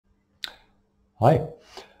Hi,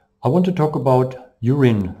 I want to talk about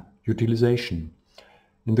urine utilization.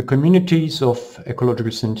 In the communities of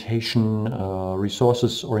ecological sanitation,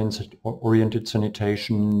 resources-oriented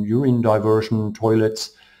sanitation, urine diversion,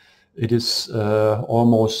 toilets, it is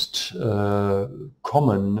almost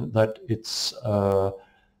common that it's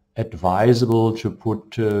advisable to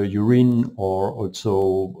put urine or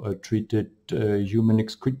also treated human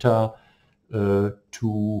excreta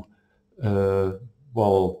to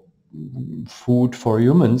well, food for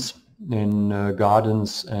humans in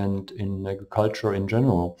gardens and in agriculture in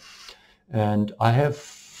general. And I have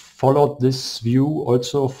followed this view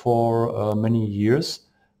also for many years,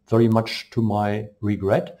 very much to my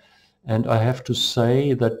regret. And I have to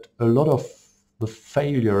say that a lot of the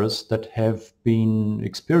failures that have been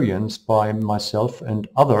experienced by myself and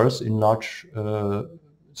others in large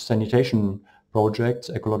sanitation projects,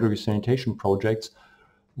 ecological sanitation projects,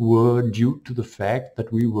 were due to the fact that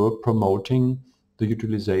we were promoting the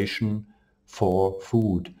utilization for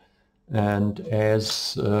food. And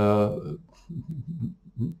as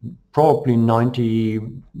probably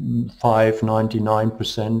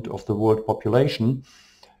 95–99% of the world population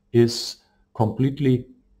is completely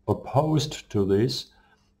opposed to this,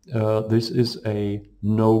 this is a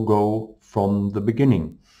no-go from the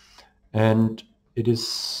beginning. And it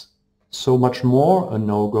is so much more a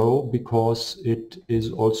no-go because it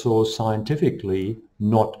is also scientifically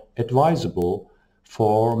not advisable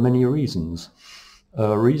for many reasons.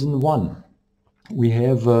 Reason one, we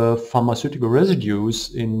have pharmaceutical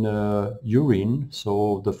residues in urine,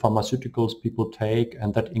 so the pharmaceuticals people take,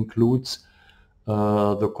 and that includes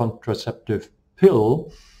the contraceptive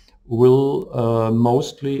pill, will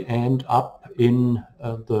mostly end up in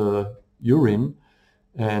the urine,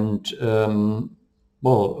 and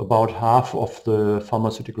well, about half of the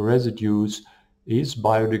pharmaceutical residues is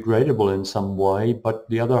biodegradable in some way, but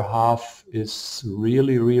the other half is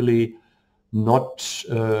really not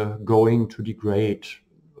going to degrade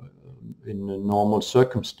in normal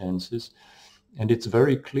circumstances. And it's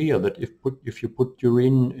very clear that if you put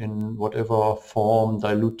urine in whatever form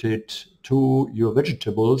diluted to your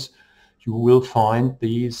vegetables, you will find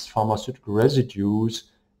these pharmaceutical residues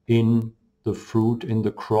in the fruit, in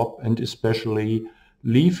the crop, and especially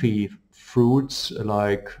leafy fruits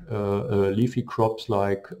like leafy crops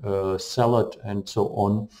like salad and so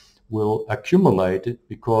on will accumulate it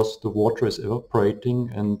because the water is evaporating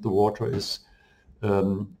and the water is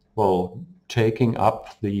well, taking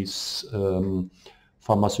up these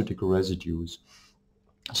pharmaceutical residues.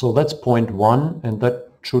 So that's point one, and that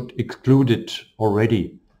should exclude it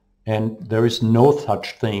already. And there is no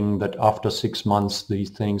such thing that after 6 months these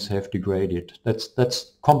things have degraded.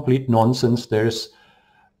 That's complete nonsense. There's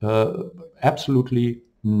absolutely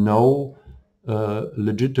no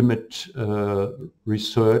legitimate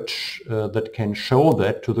research that can show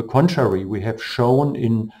that. To the contrary, we have shown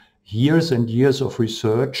in years and years of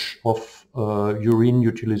research of urine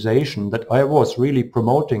utilization that I was really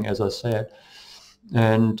promoting, as I said,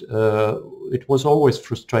 and it was always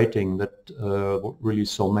frustrating that really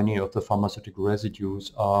so many of the pharmaceutical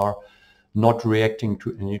residues are not reacting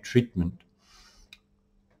to any treatment.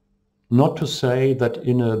 Not to say that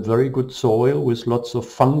in a very good soil with lots of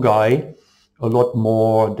fungi, a lot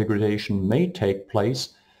more degradation may take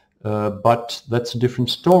place, but that's a different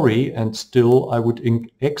story, and still I would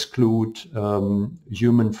exclude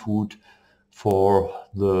human food for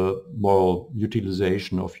the moral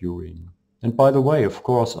utilization of urine. And by the way, of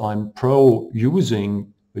course, I'm pro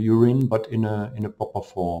using urine, but in a proper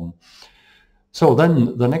form. So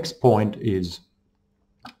then the next point is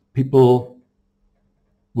people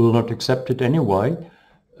will not accept it anyway.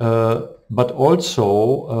 But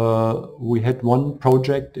also we had one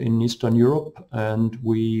project in Eastern Europe, and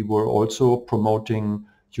we were also promoting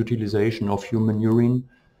utilization of human urine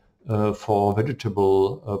for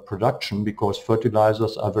vegetable production, because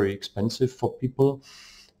fertilizers are very expensive for people.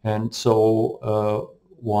 And so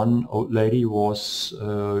one old lady was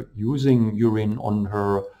using urine on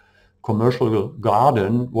her commercial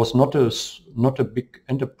garden. Was not a big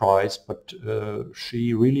enterprise, but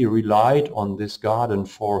she really relied on this garden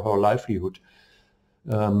for her livelihood.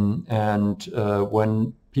 And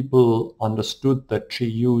when people understood that she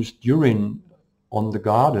used urine on the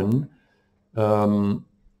garden, then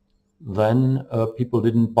people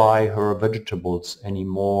didn't buy her vegetables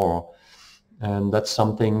anymore. And that's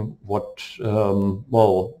something what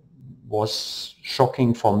well, was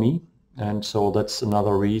shocking for me. And so that's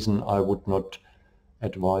another reason I would not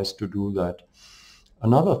advise to do that.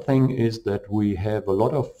 Another thing is that we have a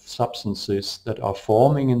lot of substances that are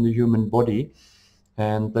forming in the human body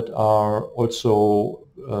and that are also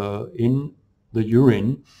in the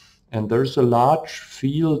urine, And there's a large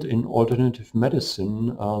field in alternative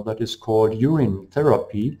medicine that is called urine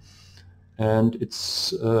therapy, and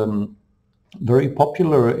it's very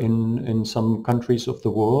popular in some countries of the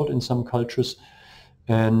world, in some cultures.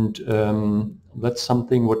 And that's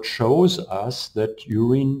something what shows us that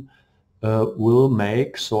urine will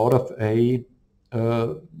make sort of a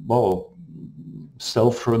well,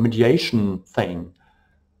 self-remediation thing.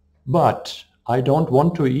 But I don't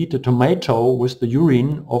want to eat a tomato with the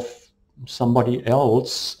urine of somebody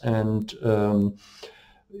else, and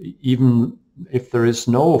even if there is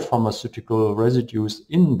no pharmaceutical residues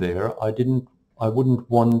in there, I wouldn't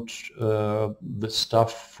want the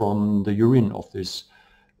stuff from the urine of this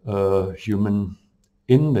human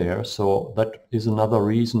in there. So that is another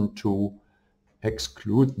reason to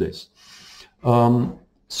exclude this.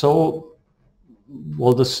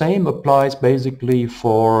 Well, the same applies basically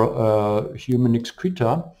for human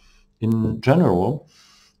excreta in general.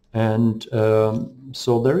 And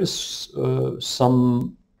so there is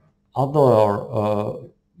some other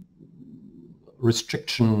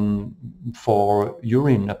restriction for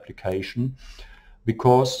urine application,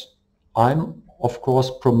 because I'm of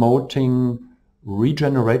course promoting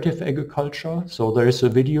regenerative agriculture. So there is a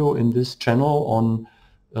video in this channel on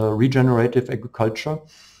regenerative agriculture,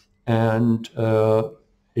 and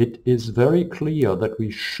it is very clear that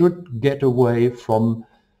we should get away from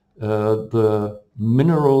the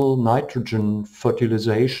mineral nitrogen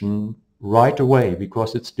fertilization right away,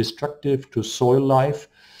 because it's destructive to soil life,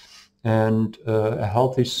 and a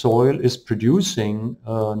healthy soil is producing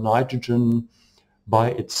nitrogen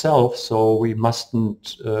by itself, so we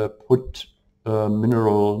mustn't put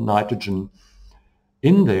mineral nitrogen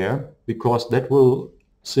in there, because that will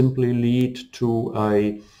simply lead to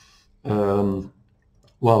a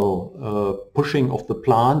pushing of the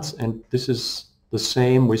plants. And this is the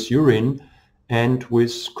same with urine and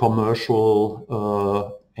with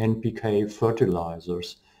commercial NPK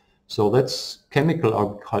fertilizers. So that's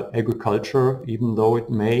chemical agriculture, even though it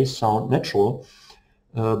may sound natural.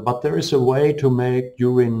 But there is a way to make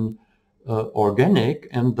urine organic,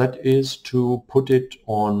 and that is to put it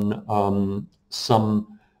on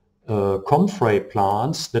some comfrey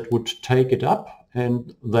plants that would take it up,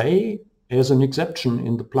 and they, as an exception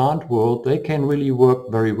in the plant world, they can really work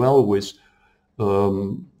very well with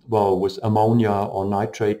ammonia or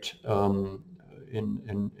nitrate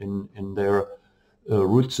in their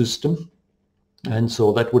root system. And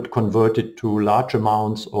so that would convert it to large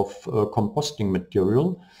amounts of composting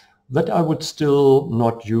material that I would still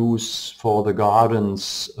not use for the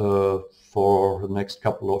gardens for the next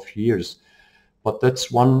couple of years. But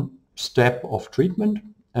that's one step of treatment.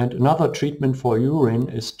 And another treatment for urine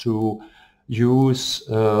is to use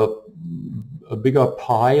a bigger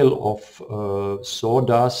pile of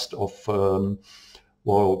sawdust, of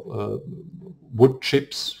wood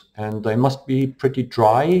chips, and they must be pretty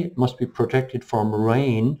dry, must be protected from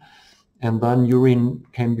rain, and then urine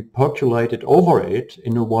can be percolated over it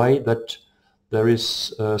in a way that there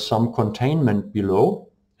is some containment below,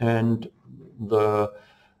 and the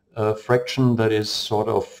fraction that is sort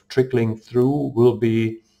of trickling through will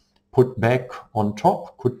be put back on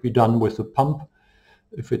top. Could be done with a pump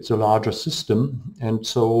if it's a larger system. And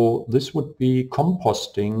so this would be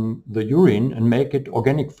composting the urine and make it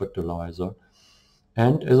organic fertilizer.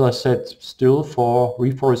 And as I said, still for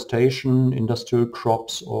reforestation, industrial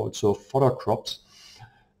crops, also fodder crops.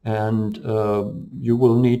 And you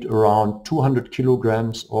will need around 200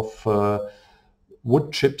 kilograms of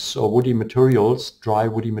wood chips or woody materials, dry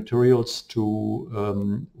woody materials,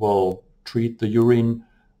 to treat the urine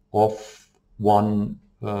of one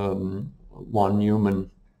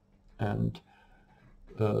human. And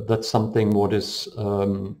that's something what is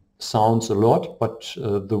sounds a lot, but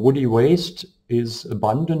the woody waste is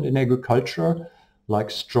abundant in agriculture, like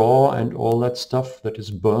straw and all that stuff that is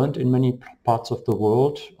burned in many parts of the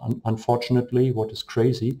world, unfortunately, what is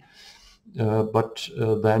crazy. But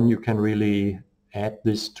then you can really add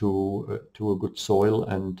this to a good soil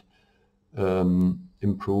and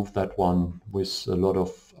improve that one with a lot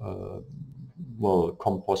of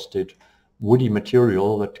composted woody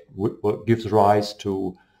material that gives rise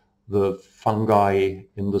to the fungi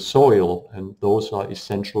in the soil, and those are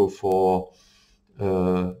essential for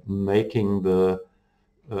making the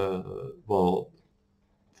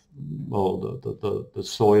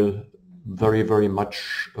soil very, very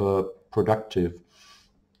much productive.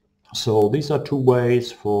 So these are two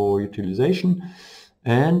ways for utilization.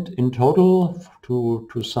 And in total, to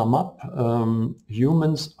sum up,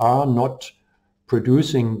 humans are not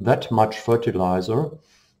producing that much fertilizer,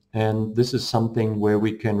 and this is something where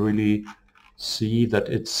we can really see that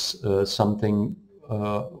it's something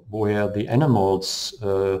where the animals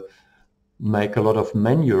make a lot of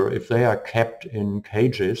manure, if they are kept in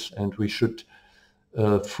cages, and we should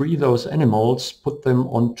free those animals, put them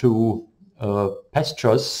onto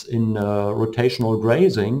pastures in rotational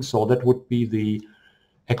grazing, so that would be the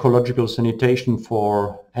ecological sanitation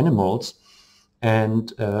for animals,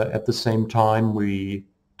 and at the same time we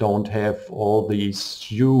don't have all these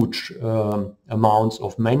huge amounts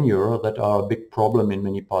of manure that are a big problem in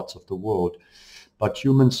many parts of the world. But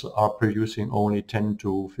humans are producing only 10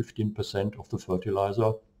 to 15% of the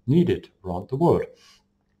fertilizer needed around the world.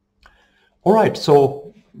 All right,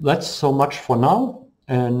 so that's so much for now,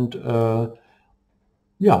 and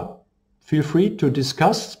yeah, feel free to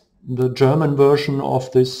discuss. The German version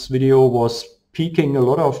of this video was piquing a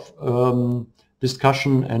lot of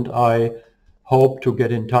discussion, and I hope to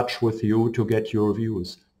get in touch with you to get your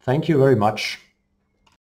views. Thank you very much.